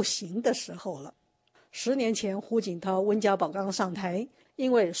改不行的时候了。10年前胡锦涛、温家宝刚上台，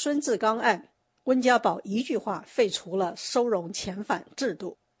因为孙志刚案，温家宝一句话废除了收容遣返制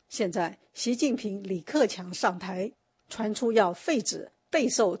度。现在习近平、李克强上台，传出要废止备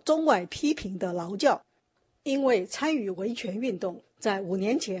受中外批评的劳教。因为参与维权运动，在5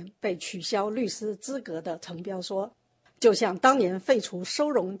年前被取消律师资格的滕彪说，就像当年废除收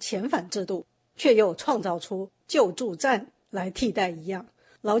容遣返制度，却又创造出救助站来替代一样，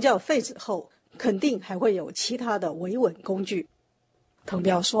劳教废止后肯定还会有其他的维稳工具。滕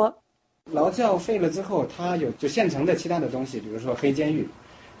彪说，劳教废了之后，它有就现成的其他的东西，比如说黑监狱、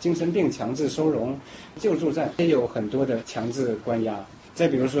精神病强制收容、救助站，也有很多的强制关押。再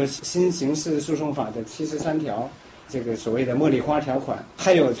比如说新刑事诉讼法的73条，这个所谓的茉莉花条款，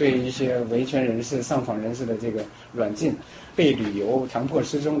还有对一些维权人士、上访人士的这个软禁、被旅游、强迫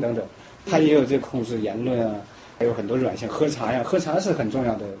失踪等等，它也有这控制言论啊，还有很多软性喝茶呀，喝茶是很重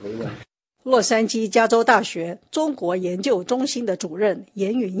要的维稳。洛杉矶加州大学中国研究中心的主任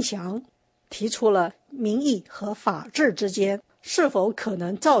严云祥提出了民意和法治之间是否可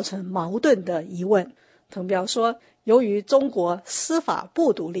能造成矛盾的疑问。滕彪说，由于中国司法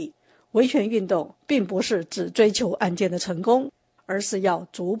不独立，维权运动并不是只追求案件的成功，而是要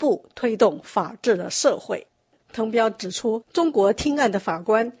逐步推动法治的社会。滕彪指出，中国听案的法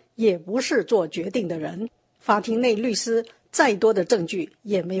官也不是做决定的人，法庭内律师再多的证据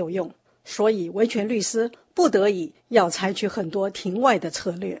也没有用，所以维权律师不得已要采取很多庭外的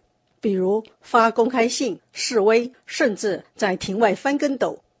策略，比如发公开信、示威，甚至在庭外翻跟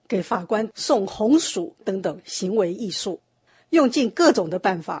斗，给法官送红薯等等行为艺术，用尽各种的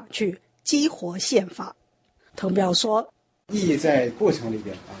办法去激活宪法。滕彪说，意义在过程里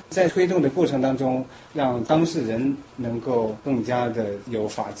边在推动的过程当中，让当事人能够更加的有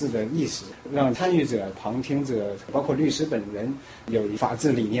法治的意识，让参与者、旁听者，包括律师本人有法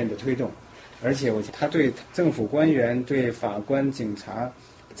治理念的推动。而且我觉得他对政府官员、对法官、警察，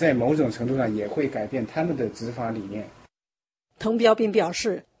在某种程度上也会改变他们的执法理念。滕彪并表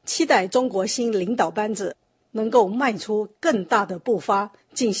示，期待中国新领导班子能够迈出更大的步伐，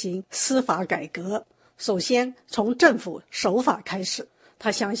进行司法改革。首先从政府守法开始，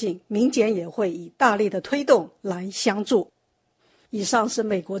他相信民间也会以大力的推动来相助。以上是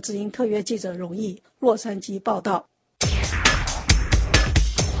美国之音特约记者荣毅洛杉矶报道。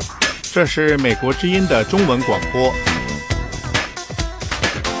这是美国之音的中文广播。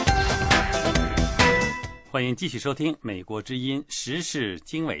欢迎继续收听美国之音时事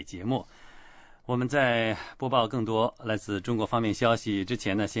经纬节目。我们在播报更多来自中国方面消息之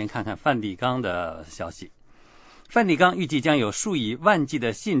前呢，先看看梵蒂冈的消息。梵蒂冈预计将有数以万计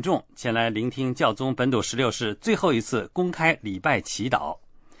的信众前来聆听教宗本笃16世最后一次公开礼拜祈祷。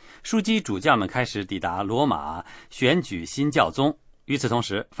枢机主教们开始抵达罗马选举新教宗。与此同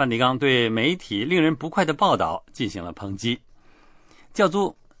时，梵蒂冈对媒体令人不快的报道进行了抨击。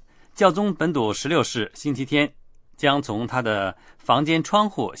教宗本笃16世星期天将从他的房间窗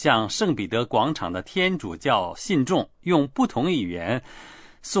户向圣彼得广场的天主教信众用不同语言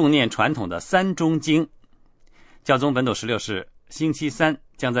诵念传统的三钟经。教宗本笃16世星期三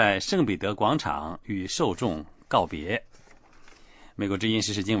将在圣彼得广场与受众告别。美国之音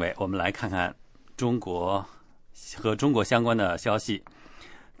时事经纬，我们来看看中国和中国相关的消息。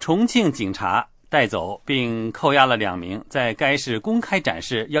重庆警察带走并扣押了2名在该市公开展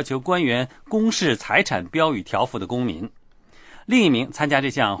示要求官员公示财产标语条幅的公民。另一名参加这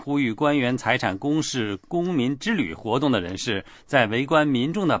项呼吁官员财产公示公民之旅活动的人士，在围观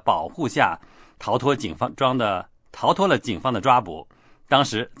民众的保护下逃脱了警方的抓捕。当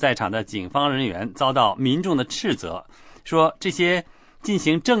时在场的警方人员遭到民众的斥责，说这些进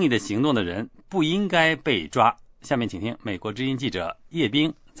行正义的行动的人不应该被抓。下面请听美国之音记者叶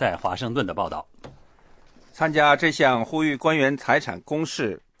冰在华盛顿的报道。参加这项呼吁官员财产公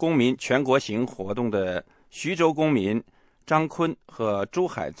示公民全国行活动的徐州公民张坤和珠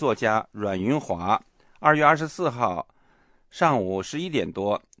海作家阮云华2月24号上午11点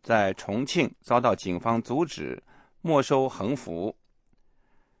多在重庆遭到警方阻止，没收横幅。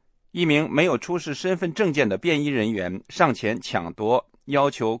一名没有出示身份证件的便衣人员上前抢夺要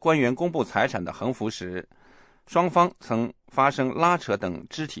求官员公布财产的横幅时，双方曾发生拉扯等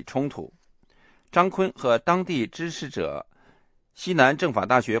肢体冲突。张坤和当地支持者西南政法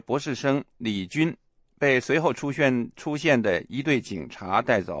大学博士生李军被随后出现的一队警察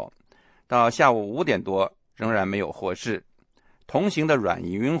带走，到下午5点多仍然没有获释。同行的阮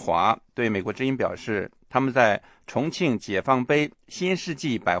云华对美国之音表示，他们在重庆解放碑新世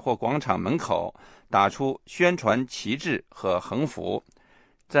纪百货广场门口打出宣传旗帜和横幅，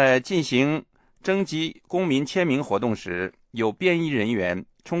在进行征集公民签名活动时，有便衣人员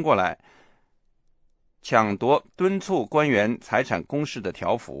冲过来抢夺敦促官员财产公示的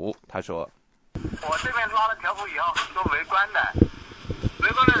条幅。他说，我这边拉了条幅以后，很多围观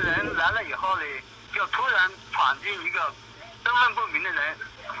的人来了以后呢，就突然闯进一个身份不明的人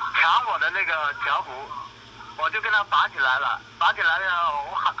抢我的那个条幅，我就跟他打起来了。我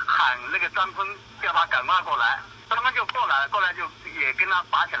喊那个张坤叫他赶快过来，张坤就过来就也跟他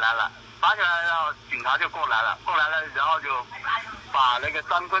打起来了，然后警察就过来了，然后就把那个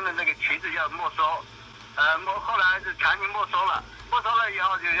张坤的那个旗帜要没收，后来是强行没收了，没收了以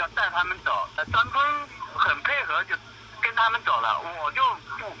后就要带他们走。张坤很配合，就跟他们走了，我就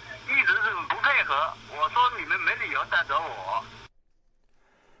一直是不配合，我说你们没理由带走我。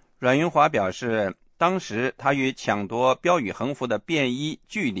阮云华表示，当时他与抢夺标语横幅的便衣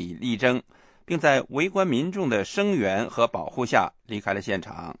据理力争，并在围观民众的声援和保护下离开了现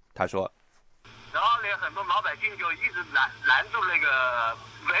场。他说，然后呢，很多老百姓就一直拦住那个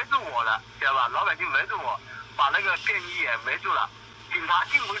围住我了，知道吧？老百姓围住我，把那个便衣也围住了，警察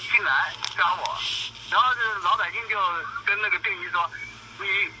进不进来抓我。然后这老百姓就跟那个便衣说，你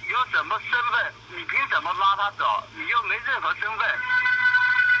有什么身份？你凭什么拉他走？你又没任何身份，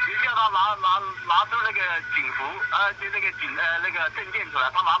你叫他拿出那个警服，就那个那个证件出来，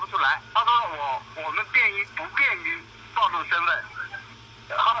他拿不出来。他说我们便衣不便于暴露身份。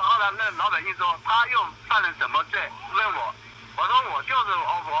后来那老百姓说他又犯了什么罪？问我，我说我就是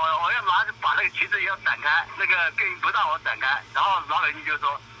我要把那个旗子要展开，那个便衣不让我展开。然后老百姓就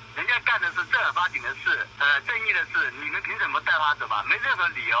说，人家干的是正儿八经的事，正义的事，你们凭什么带他走嘛？没任何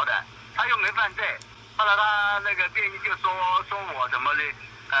理由的，他又没犯罪。后来他那个便衣就说我什么的，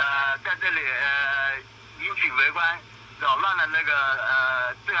在这里引起围观，扰乱了那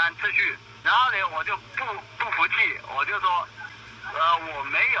个治安秩序。然后呢，我就不服气，我就说，我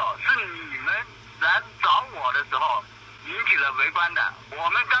没有，是你们来找我的时候引起了围观的。我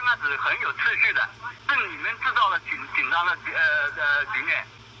们刚开始很有秩序的，是你们制造了紧张的局面。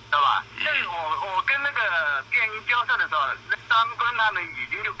知道吧？但是我跟那个便衣交涉的时候，张坤他们已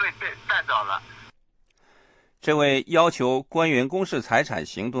经就被带走了。这位要求官员公示财产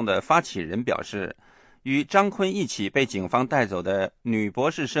行动的发起人表示，与张坤一起被警方带走的女博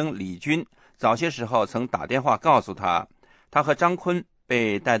士生李军，早些时候曾打电话告诉他，他和张坤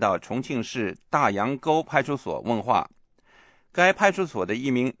被带到重庆市大洋沟派出所问话。该派出所的一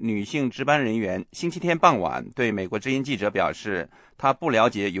名女性值班人员星期天傍晚对美国之音记者表示，她不了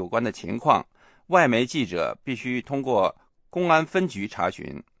解有关的情况，外媒记者必须通过公安分局查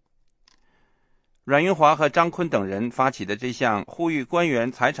询。阮云华和张坤等人发起的这项呼吁官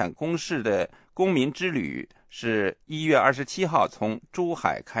员财产公示的公民之旅是1月27号从珠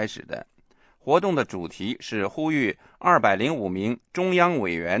海开始的。活动的主题是呼吁205名中央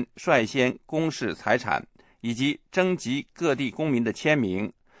委员率先公示财产，以及征集各地公民的签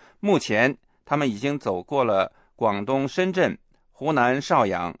名。目前他们已经走过了广东深圳、湖南邵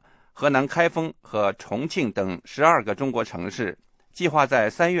阳、河南开封和重庆等12个中国城市，计划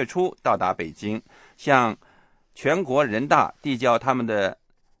在3月初到达北京，向全国人大递交他们的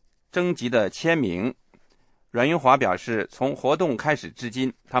征集的签名。阮云华表示，从活动开始至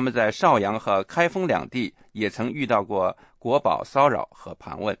今，他们在邵阳和开封两地也曾遇到过国保骚扰和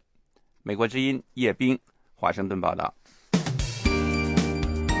盘问。美国之音叶冰华盛顿报道。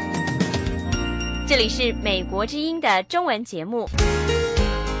这里是美国之音的中文节目，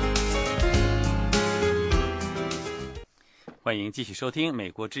欢迎继续收听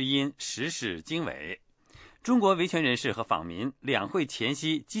美国之音时事经纬。中国维权人士和访民两会前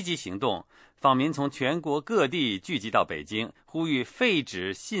夕积极行动，访民从全国各地聚集到北京，呼吁废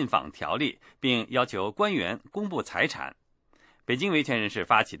止信访条例，并要求官员公布财产。北京维权人士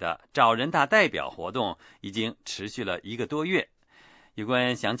发起的找人大代表活动已经持续了1个多月。有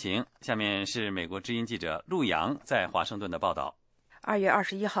关详情，下面是美国之音记者陆洋在华盛顿的报道。2月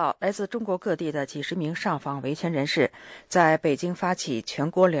21号，来自中国各地的几十名上访维权人士在北京发起全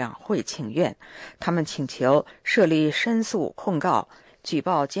国两会请愿，他们请求设立申诉控告举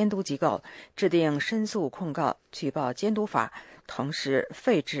报监督机构，制定申诉控告举报监督法，同时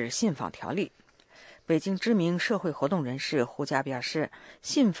废止信访条例。北京知名社会活动人士胡佳表示，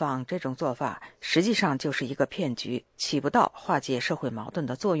信访这种做法实际上就是一个骗局，起不到化解社会矛盾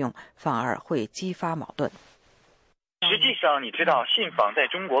的作用，反而会激发矛盾。实际上，你知道，信访在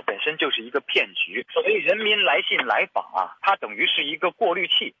中国本身就是一个骗局。所谓人民来信来访啊，它等于是一个过滤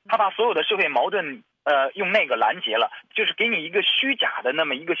器，它把所有的社会矛盾用那个拦截了，就是给你一个虚假的那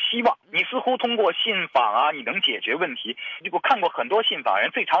么一个希望。你似乎通过信访啊，你能解决问题。我看过很多信访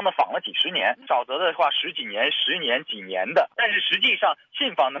人，最长的访了几十年，少则的话10几年、10年、几年的。但是实际上，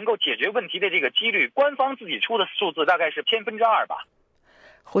信访能够解决问题的这个几率，官方自己出的数字大概是2%吧。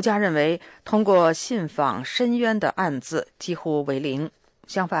胡佳认为，通过信访申冤的案子几乎为零。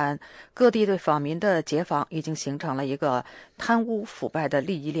相反，各地对访民的解访已经形成了一个贪污腐败的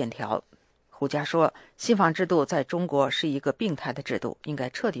利益链条。胡佳说，信访制度在中国是一个病态的制度，应该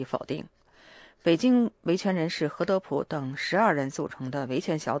彻底否定。北京维权人士何德普等12人组成的维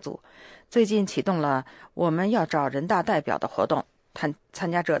权小组最近启动了我们要找人大代表的活动，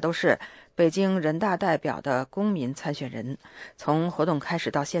参加者都是北京人大代表的公民参选人。从活动开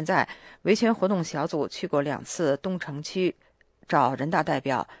始到现在，维权活动小组去过2次东城区找人大代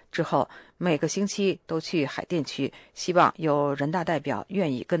表之后，每个星期都去海淀区，希望有人大代表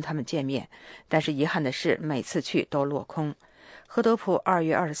愿意跟他们见面。但是遗憾的是，每次去都落空。何德普2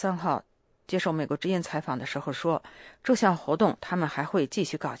月23号接受美国之音采访的时候说，这项活动他们还会继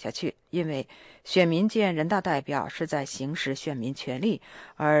续搞下去，因为选民见人大代表是在行使选民权利，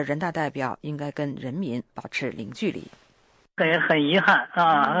而人大代表应该跟人民保持零距离。很遗憾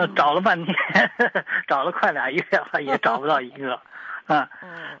啊，找了半天，找了快2月了，也找不到一个啊。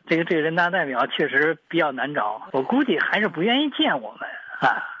这个人大代表确实比较难找，我估计还是不愿意见我们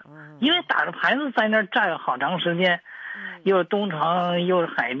啊，因为打着牌子在那儿站好长时间，又是东城又是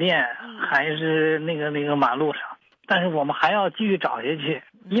海淀，还是那个马路上，但是我们还要继续找下去，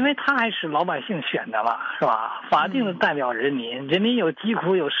因为他还是老百姓选的嘛，是吧？法定的代表人民，人民有疾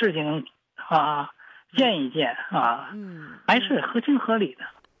苦有事情啊，见一见啊，还是合情合理的。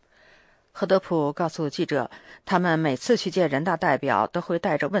何德普告诉记者，他们每次去见人大代表都会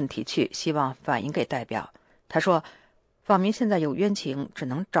带着问题去，希望反映给代表。他说，访民现在有冤情，只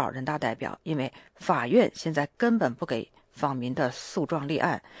能找人大代表，因为法院现在根本不给访民的诉状立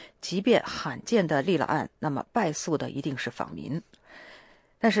案，即便罕见的立了案，那么败诉的一定是访民。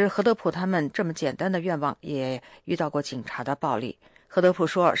但是何德普他们这么简单的愿望也遇到过警察的暴力。何德普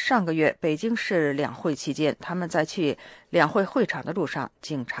说，上个月北京市两会期间，他们在去两会会场的路上，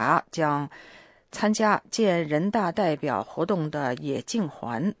警察将参加见人大代表活动的野径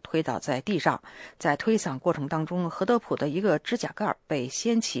环推倒在地上，在推搡过程当中，何德普的一个指甲盖被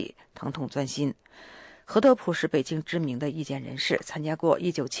掀起，疼痛钻心。何德普是北京知名的意见人士，参加过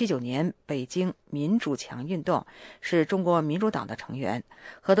1979年北京民主墙运动，是中国民主党的成员。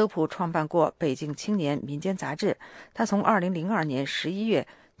何德普创办过北京青年民间杂志，他从2002年11月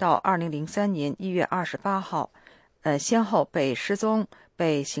到2003年1月28号，先后被失踪、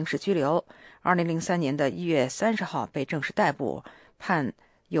被刑事拘留。2003年的1月30号被正式逮捕，判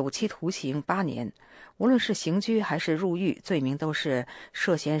有期徒刑8年。无论是刑拘还是入狱，罪名都是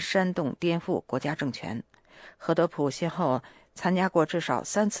涉嫌煽动颠覆国家政权。何德普先后参加过至少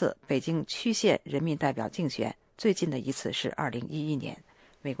3次北京区县人民代表竞选，最近的一次是2011年。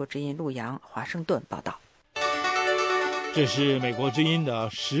美国之音陆洋华盛顿报道。这是美国之音的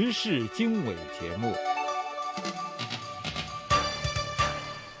时事经纬节目。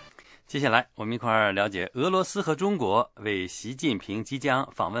接下来我们一块儿了解俄罗斯和中国为习近平即将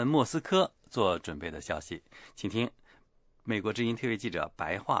访问莫斯科做准备的消息，请听美国之音特约记者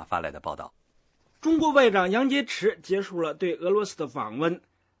白桦发来的报道。中国外长杨洁篪结束了对俄罗斯的访问，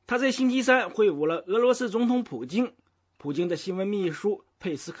他在星期三会晤了俄罗斯总统普京。普京的新闻秘书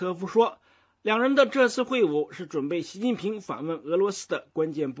佩斯科夫说，两人的这次会晤是准备习近平访问俄罗斯的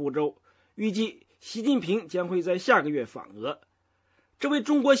关键步骤，预计习近平将会在下个月访俄。这位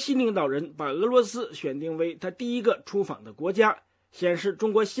中国新领导人把俄罗斯选定为他第一个出访的国家，显示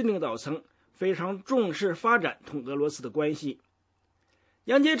中国新领导层非常重视发展同俄罗斯的关系。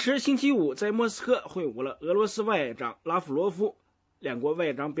杨洁篪星期五在莫斯科会晤了俄罗斯外长拉夫罗夫，两国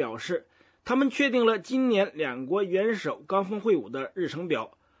外长表示，他们确定了今年两国元首高峰会晤的日程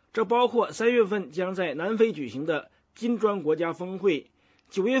表，这包括3月份将在南非举行的金砖国家峰会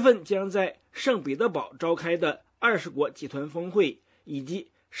，9月份将在圣彼得堡召开的20国集团峰会，以及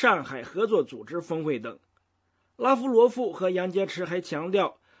上海合作组织峰会等。拉夫罗夫和杨洁篪还强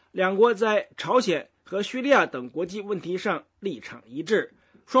调，两国在朝鲜和叙利亚等国际问题上立场一致，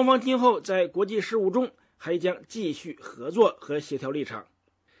双方今后在国际事务中还将继续合作和协调立场。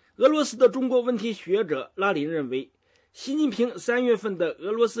俄罗斯的中国问题学者拉林认为，习近平3月份的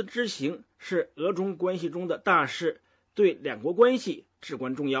俄罗斯之行是俄中关系中的大事，对两国关系至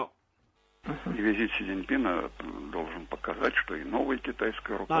关重要。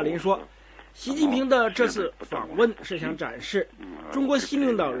拉林说，习近平的这次访问是想展示中国新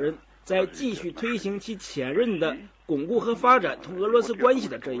领导人在继续推行其前任的巩固和发展同俄罗斯关系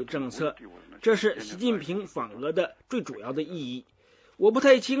的这一政策，这是习近平访俄的最主要的意义。我不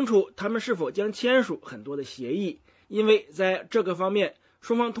太清楚他们是否将签署很多的协议，因为在这个方面，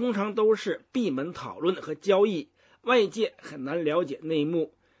双方通常都是闭门讨论和交易，外界很难了解内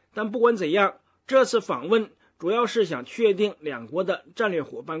幕。但不管怎样，这次访问主要是想确定两国的战略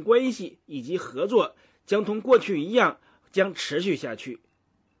伙伴关系以及合作将同过去一样将持续下去。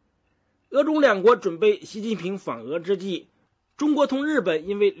俄中两国准备习近平访俄之际，中国同日本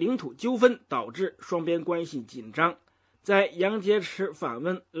因为领土纠纷导致双边关系紧张。在杨洁篪访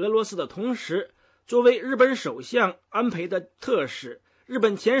问俄罗斯的同时，作为日本首相安倍的特使，日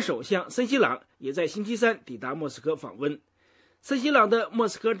本前首相森喜朗也在星期三抵达莫斯科访问。森喜朗的莫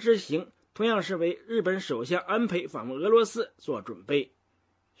斯科之行同样是为日本首相安倍访问俄罗斯做准备。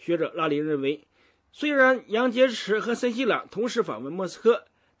学者拉林认为，虽然杨洁篪和森西朗同时访问莫斯科，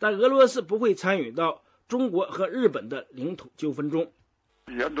但俄罗斯不会参与到中国和日本的领土纠纷中。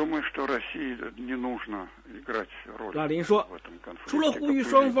拉林说，除了呼吁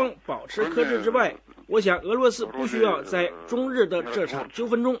双方保持克制之外，我想俄罗斯不需要在中日的这场纠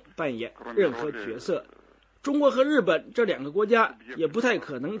纷中扮演任何角色。中国和日本这两个国家也不太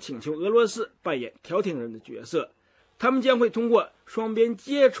可能请求俄罗斯扮演调停人的角色，他们将会通过双边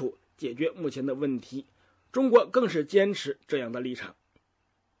接触解决目前的问题。中国更是坚持这样的立场。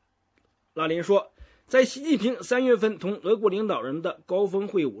拉林说，在习近平3月份同俄国领导人的高峰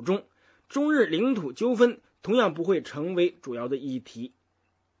会晤中，中日领土纠纷同样不会成为主要的议题。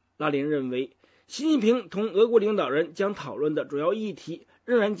拉林认为，习近平同俄国领导人将讨论的主要议题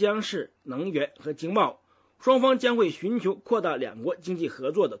仍然将是能源和经贸，双方将会寻求扩大两国经济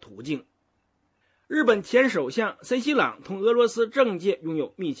合作的途径。日本前首相森西朗同俄罗斯政界拥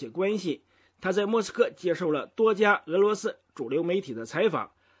有密切关系，他在莫斯科接受了多家俄罗斯主流媒体的采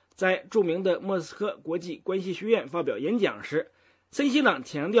访。在著名的莫斯科国际关系学院发表演讲时，森西朗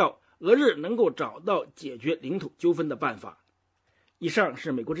强调俄日能够找到解决领土纠纷的办法。以上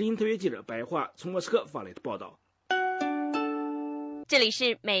是美国之音特约记者白桦从莫斯科发来的报道。这里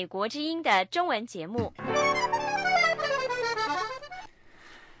是美国之音的中文节目。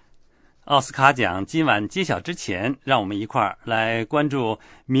奥斯卡奖今晚揭晓之前，让我们一块儿来关注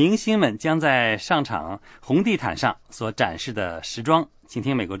明星们将在上场红地毯上所展示的时装。请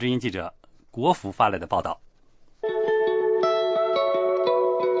听美国之音记者国福发来的报道。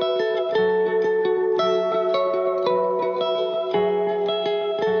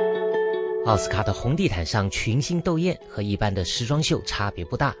奥斯卡的红地毯上群星斗艳，和一般的时装秀差别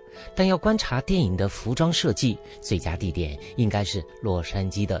不大，但要观察电影的服装设计，最佳地点应该是洛杉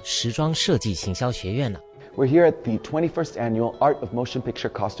矶的时装设计行销学院了。We're here at the 21st Annual Art of Motion Picture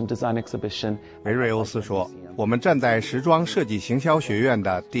Costume Design Exhibition. 维瑞欧斯说，我们站在时装设计行销学院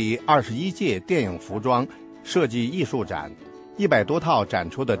的第21届电影服装设计艺术展，100多套展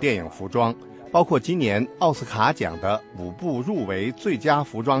出的电影服装，包括今年奥斯卡奖的5部入围最佳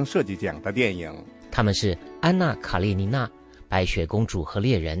服装设计奖的电影。他们是安娜·卡列尼娜、白雪公主和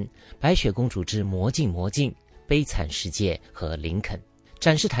猎人、白雪公主之魔镜魔镜、悲惨世界和林肯。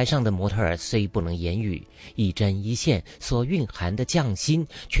展示台上的模特儿虽不能言语，一针一线所蕴含的匠心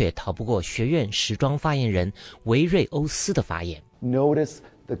却逃不过学院时装发言人维瑞欧斯的发言。Notice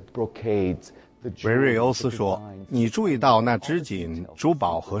the brocades. 维瑞欧斯说，你注意到那织锦、珠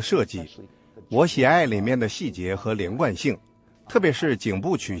宝和设计，我喜爱里面的细节和连贯性，特别是颈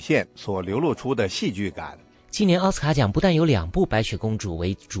部曲线所流露出的戏剧感。今年奥斯卡奖不但有2部白雪公主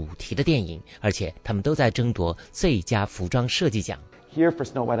为主题的电影，而且他们都在争夺最佳服装设计奖。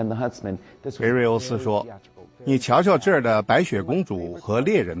维瑞欧斯说，你瞧瞧这儿的白雪公主和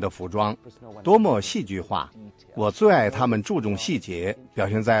猎人的服装，多么戏剧化！我最爱他们注重细节，表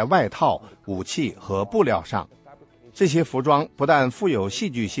现在外套、武器和布料上。这些服装不但富有戏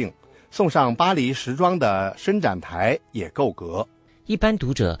剧性，送上巴黎时装的伸展台也够格。一般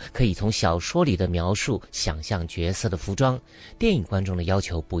读者可以从小说里的描述想象角色的服装，电影观众的要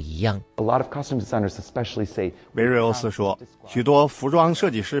求不一样。维瑞欧斯说，许多服装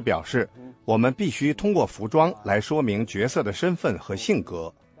设计师表示，我们必须通过服装来说明角色的身份和性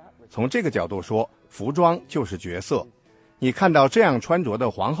格。从这个角度说，服装就是角色。你看到这样穿着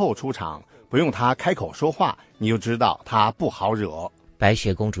的皇后出场，不用她开口说话，你就知道她不好惹。白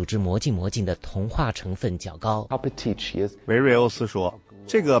雪公主之魔镜魔镜的童话成分较高。维瑞欧斯说，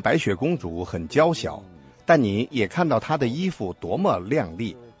这个白雪公主很娇小，但你也看到她的衣服多么亮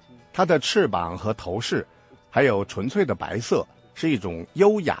丽，她的翅膀和头饰，还有纯粹的白色，是一种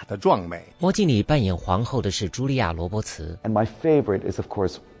优雅的壮美。魔镜里扮演皇后的是茱莉亚·罗伯茨。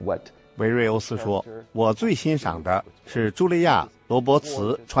维瑞欧斯说，我最欣赏的是茱莉亚·罗伯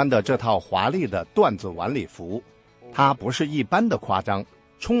茨穿的这套华丽的缎子晚礼服。它不是一般的夸张，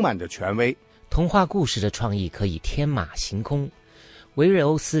充满着权威。童话故事的创意可以天马行空。维瑞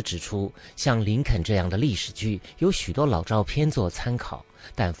欧斯指出，像林肯这样的历史剧有许多老照片做参考，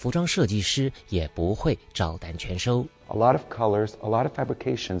但服装设计师也不会照单全收。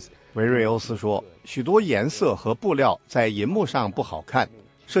维瑞欧斯说，许多颜色和布料在银幕上不好看，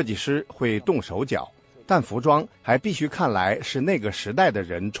设计师会动手脚，但服装还必须看来是那个时代的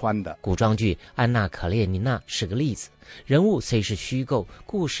人穿的。古装剧《安娜·卡列尼娜》是个例子，人物虽是虚构，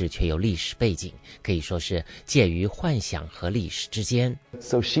故事却有历史背景，可以说是介于幻想和历史之间。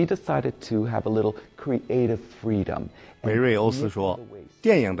维瑞欧斯说，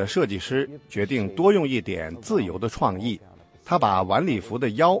电影的设计师决定多用一点自由的创意，他把晚礼服的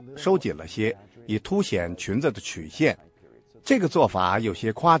腰收紧了些，以凸显裙子的曲线。这个做法有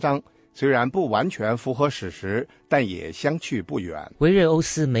些夸张，虽然不完全符合史实，但也相去不远。维瑞欧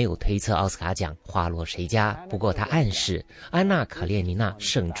斯没有推测奥斯卡奖花落谁家，不过他暗示安娜·卡列尼娜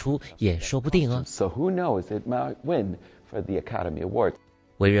胜出也说不定哦。So who knows, it might win for the Academy Award.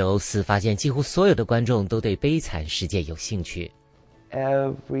 维瑞欧斯发现几乎所有的观众都对《悲惨世界》有兴趣。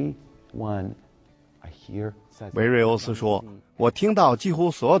Everyone I hear says. 维瑞欧斯说，我听到几乎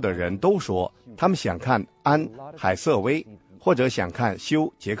所有的人都说他们想看安·海瑟薇，或者想看休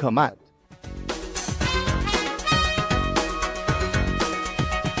·杰克曼，